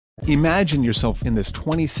Imagine yourself in this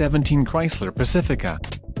 2017 Chrysler Pacifica.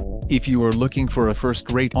 If you are looking for a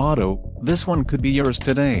first-rate auto, this one could be yours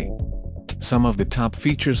today. Some of the top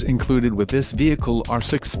features included with this vehicle are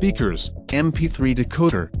 6 speakers, MP3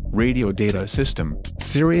 decoder, radio data system,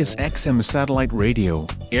 Sirius XM satellite radio,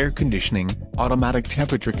 air conditioning, automatic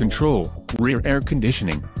temperature control, rear air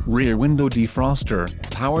conditioning, rear window defroster,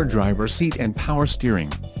 power driver seat and power steering.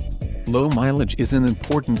 Low mileage is an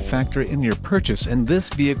important factor in your purchase, and this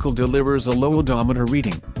vehicle delivers a low odometer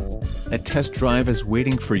reading. A test drive is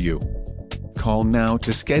waiting for you. Call now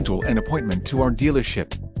to schedule an appointment to our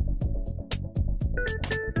dealership.